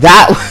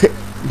that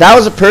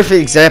was a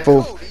perfect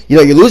example. You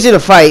know, you're losing a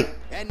fight.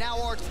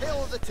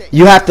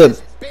 You have to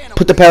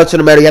put the pedal to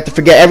the metal. You have to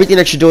forget everything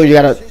that you're doing. You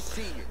gotta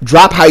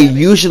drop how you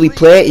usually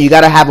play it. You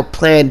gotta have a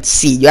plan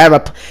C. You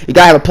gotta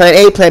have a plan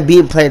A, plan B,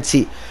 and plan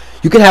C.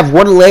 You can have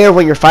one layer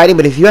when you're fighting,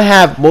 but if you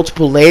have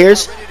multiple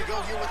layers,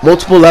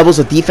 multiple levels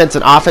of defense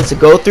and offense to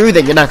go through,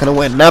 then you're not gonna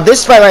win. Now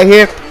this fight right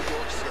here,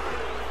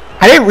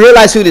 I didn't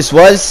realize who this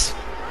was.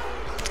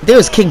 I think it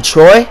was King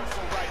Troy,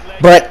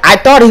 but I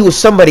thought he was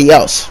somebody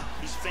else.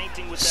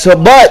 So,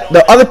 but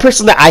the other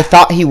person that I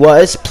thought he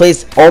was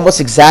plays almost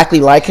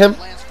exactly like him.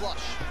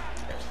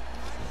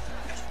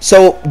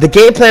 So the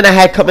game plan I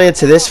had coming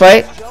into this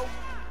fight,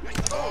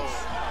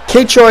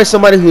 King Troy is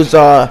somebody who's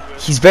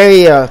he's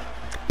very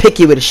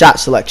picky with his shot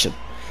selection.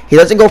 He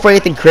doesn't go for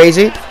anything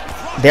crazy.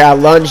 There I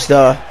lunge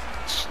the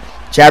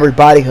jab rear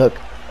body hook.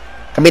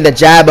 I mean the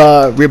jab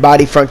rear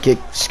body front kick,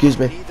 excuse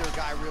me.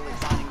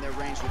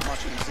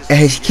 And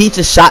he keeps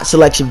his shot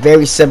selection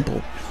very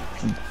simple.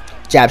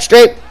 Jab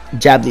straight,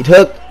 jab lead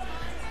hook,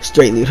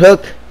 straight lead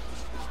hook.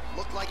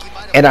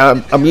 And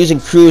I'm using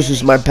Cruz,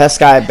 who's my best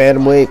guy at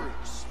bantamweight.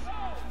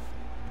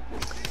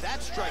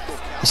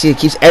 You see, it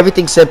keeps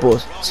everything simple,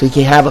 so he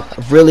can have a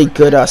really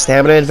good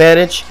stamina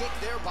advantage.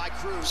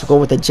 So going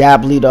with the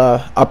jab lead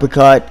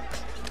uppercut,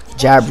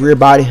 jab rear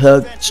body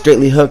hook, straight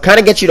lead hook, kind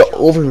of gets you to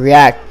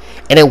overreact.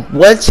 And then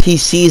once he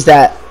sees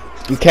that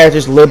your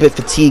character's a little bit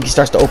fatigued, he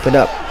starts to open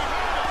up.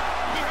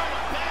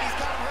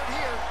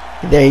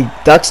 And then he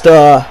ducks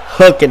the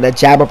hook and the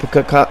jab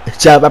uppercut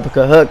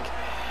hook.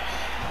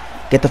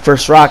 Get the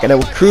first rock. And then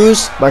with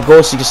Cruz, my goal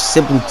is to just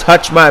simply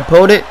touch my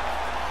opponent.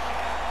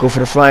 Go for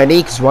the flying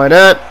knee, because why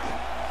not?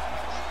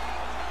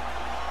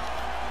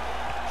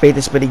 Fade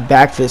the spinning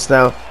back fist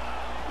now.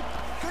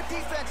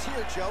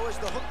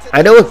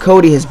 I know with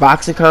Cody, his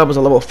boxing combo is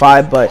a level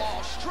 5, but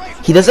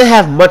he doesn't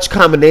have much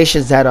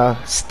combinations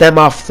that stem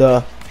off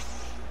the...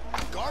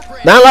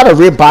 Not a lot of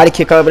rear body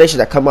kick combinations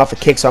that come off a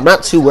kick, so I'm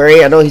not too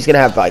worried. I know he's going to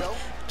have, like,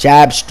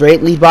 jab,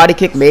 straight, lead body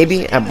kick,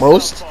 maybe, at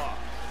most.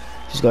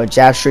 He's going to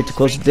jab straight to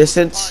close the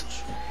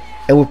distance.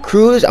 And with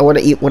Cruz, I want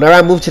to whenever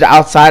I move to the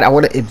outside, I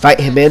want to invite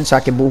him in so I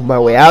can move my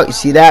way out. You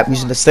see that? I'm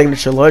using the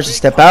signature lunge to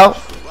step out.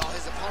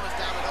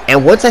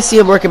 And once I see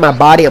him working my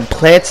body, I'm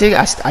planting.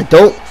 I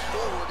don't...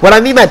 What I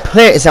mean by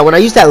plant is that when I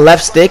use that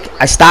left stick,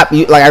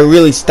 I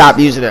really stop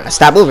using it. I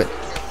stop moving,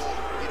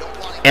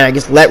 and I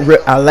just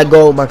let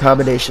go of my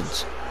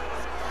combinations.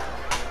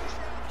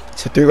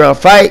 It's a 3-round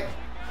fight,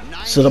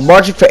 so the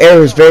margin for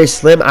error is very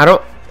slim. I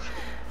don't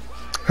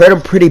hurt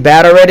him pretty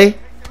bad already,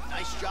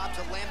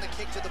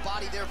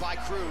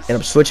 and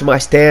I'm switching my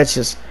stance,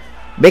 just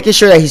making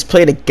sure that he's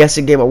playing a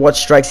guessing game of what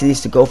strikes he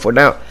needs to go for.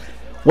 Now,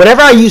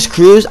 whenever I use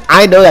Cruz,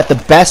 I know that the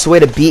best way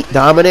to beat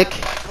Dominic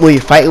when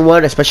you're fighting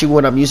one, especially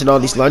when I'm using all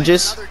these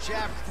lunges,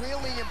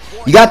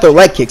 you got throw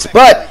leg kicks.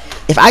 But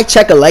if I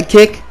check a leg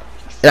kick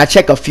and I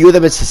check a few of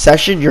them in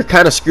succession, you're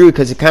kind of screwed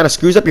because it kind of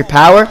screws up your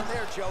power.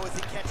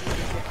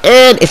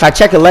 And if I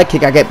check a leg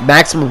kick, I get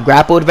maximum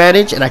grapple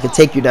advantage and I can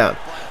take you down.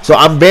 So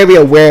I'm very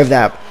aware of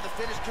that.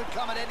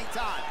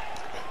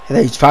 And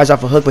then he fires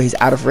off a hook, but he's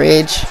out of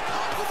range.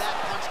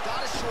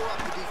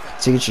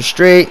 Signature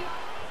straight.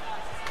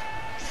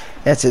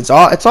 That's it.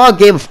 It's all a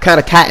game of kind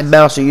of cat and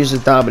mouse. So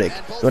uses Dominic.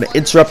 You want to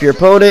interrupt your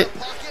opponent.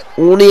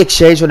 Only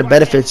exchange when it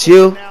benefits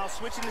you.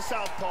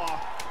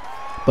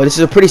 But this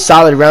is a pretty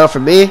solid round for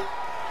me.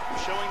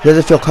 He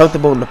doesn't feel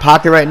comfortable in the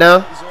pocket right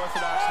now.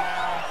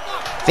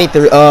 I think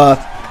the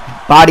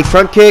body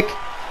front kick.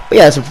 But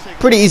yeah, it's a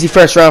pretty easy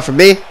first round for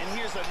me.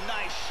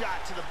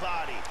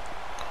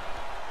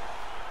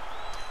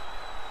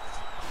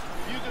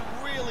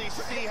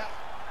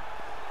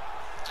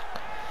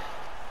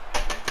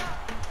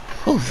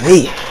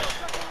 Holy.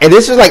 And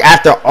this was like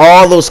after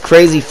all those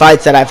crazy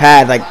fights that I've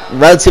had, like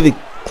relatively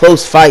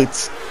close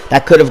fights.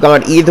 that could have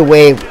gone either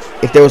way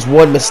if there was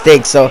one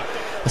mistake. So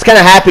I was kind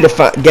of happy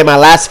to get my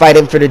last fight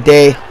in for the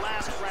day.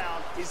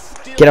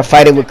 Get a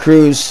fight in with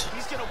Cruz.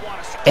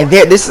 And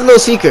this is a little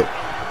secret.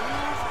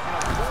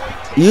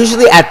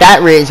 Usually at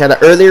that range, at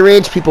the earlier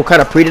range, people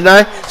kind of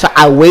pre-deny. So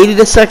I waited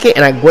a second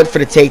and I went for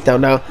the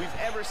takedown. Now,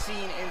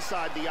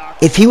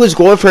 if he was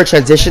going for a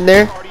transition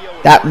there,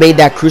 that made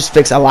that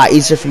crucifix a lot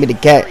easier for me to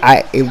get.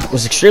 It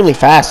was extremely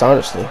fast,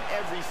 honestly.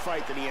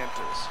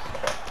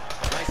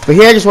 But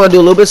here I just want to do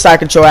a little bit of side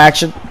control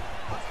action.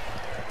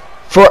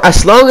 For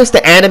as long as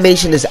the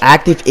animation is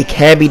active, it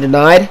can be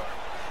denied.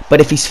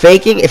 But if he's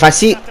faking, if I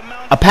see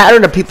a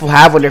pattern that people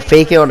have when they're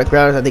faking on the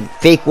ground, I think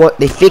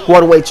they fake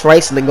one way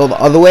twice and then go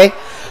the other way.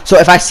 So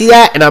if I see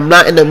that and I'm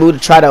not in the mood to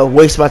try to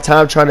waste my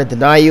time trying to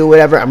deny you or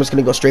whatever, I'm just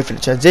going to go straight for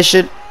the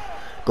transition.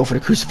 Go for the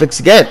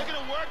crucifix again.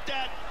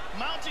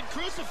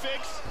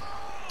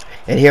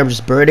 And here I'm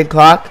just burning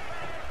clock.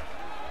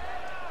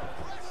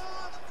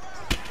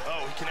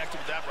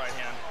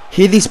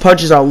 Here these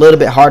punches are a little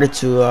bit harder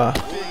to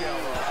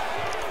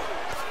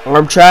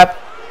arm trap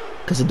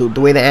because of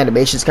the way the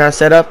animation is kind of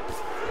set up.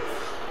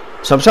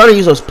 So I'm trying to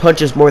use those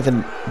punches more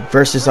than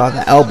versus on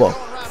the elbow.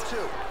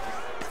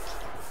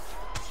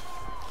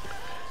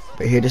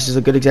 But here, this is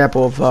a good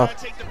example of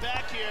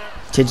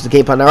change the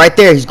game plan. Now right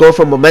there, he's going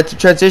for a momentum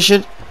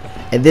transition,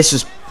 and this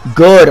is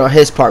good on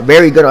his part,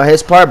 very good on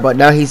his part. But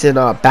now he's in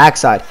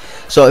backside.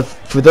 So if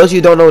for those of you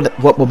who don't know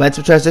what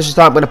momentum transitions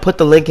are, I'm going to put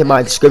the link in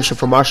my description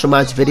for Martial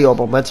Mind's video on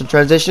momentum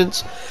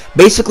transitions.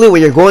 Basically,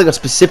 when you're going a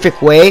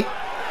specific way,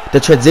 the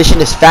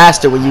transition is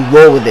faster when you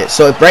roll with it.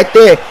 So if right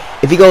there,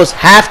 if he goes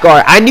half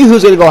guard, I knew he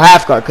was going to go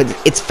half guard because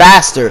it's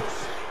faster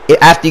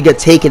after you get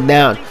taken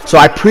down. So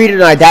I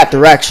pre-denied that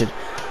direction.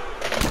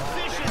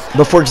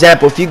 But for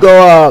example, if you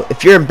go,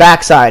 if you're in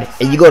backside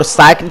and you go to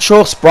side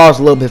control, sprawl's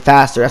a little bit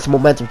faster. That's a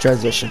momentum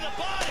transition.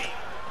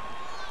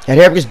 And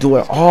here I'm just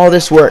doing all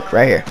this work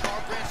right here.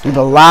 Doing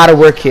a lot of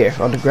work here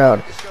on the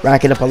ground,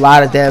 racking up a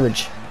lot of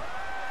damage.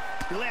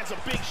 He lands a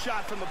big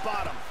shot from the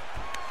bottom.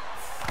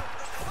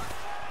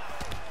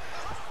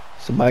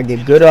 Somebody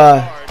get good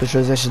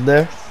transition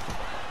there.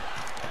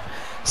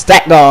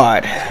 Stack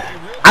guard.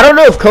 I don't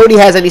know if Cody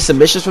has any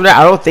submissions from that.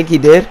 I don't think he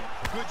did.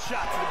 Good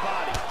shot to the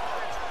body.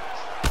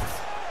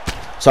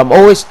 So I'm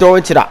always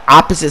throwing to the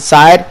opposite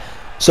side.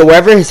 So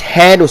wherever his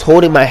hand was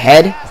holding my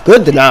head,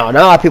 good denial.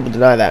 Not a lot of people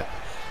deny that.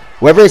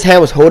 Wherever his hand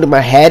was holding my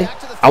head,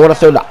 I want to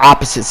throw the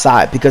opposite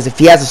side, because if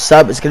he has a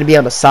sub, it's going to be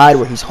on the side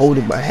where he's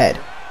holding my head.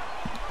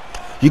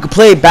 You can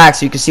play it back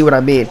so you can see what I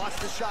mean.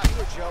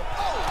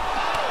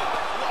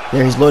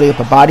 There, he's loading up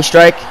a body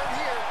strike.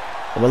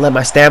 I'm going to let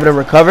my stamina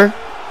recover.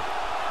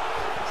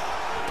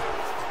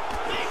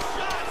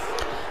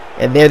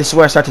 And there, this is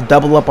where I start to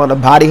double up on the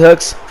body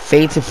hooks.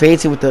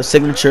 Feinting with the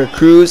signature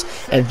Cruz.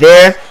 And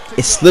there,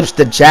 it slips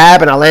the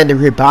jab, and I land the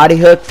rear body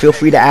hook. Feel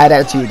free to add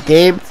that into your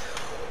game.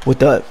 With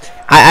the,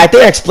 I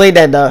think I explained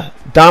that in the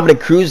Dominic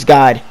Cruz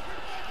guide.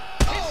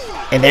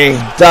 And there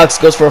he ducks,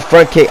 goes for a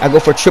front kick. I go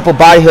for a triple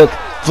body hook.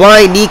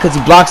 Flying knee because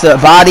he blocks the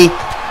body.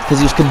 Because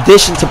he was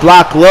conditioned to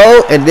block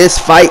low. And this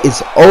fight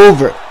is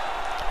over.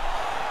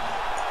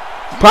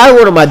 Probably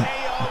one of my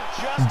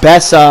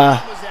best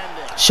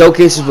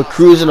showcases with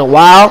Cruz in a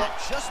while.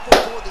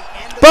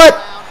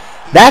 But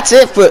that's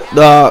it for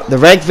the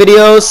ranked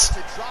videos.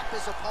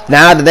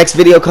 Now the next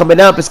video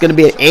coming up is going to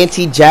be an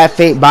anti-jab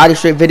feint body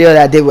straight video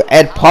that I did with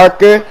Ed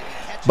Parker.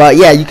 But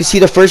yeah, you can see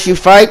the first few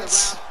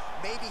fights.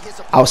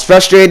 I was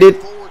frustrated.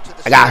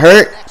 I got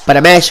hurt, but I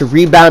managed to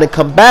rebound and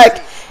come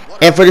back.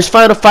 And for this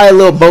final fight, a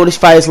little bonus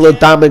fight, is a little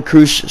Dominic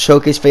Cruz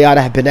showcase for y'all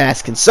that have been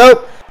asking.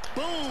 So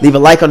leave a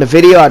like on the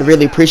video. I'd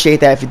really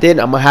appreciate that if you did.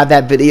 I'm going to have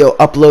that video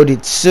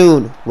uploaded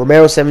soon.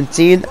 Romero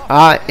 17,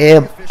 I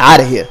am out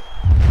of here.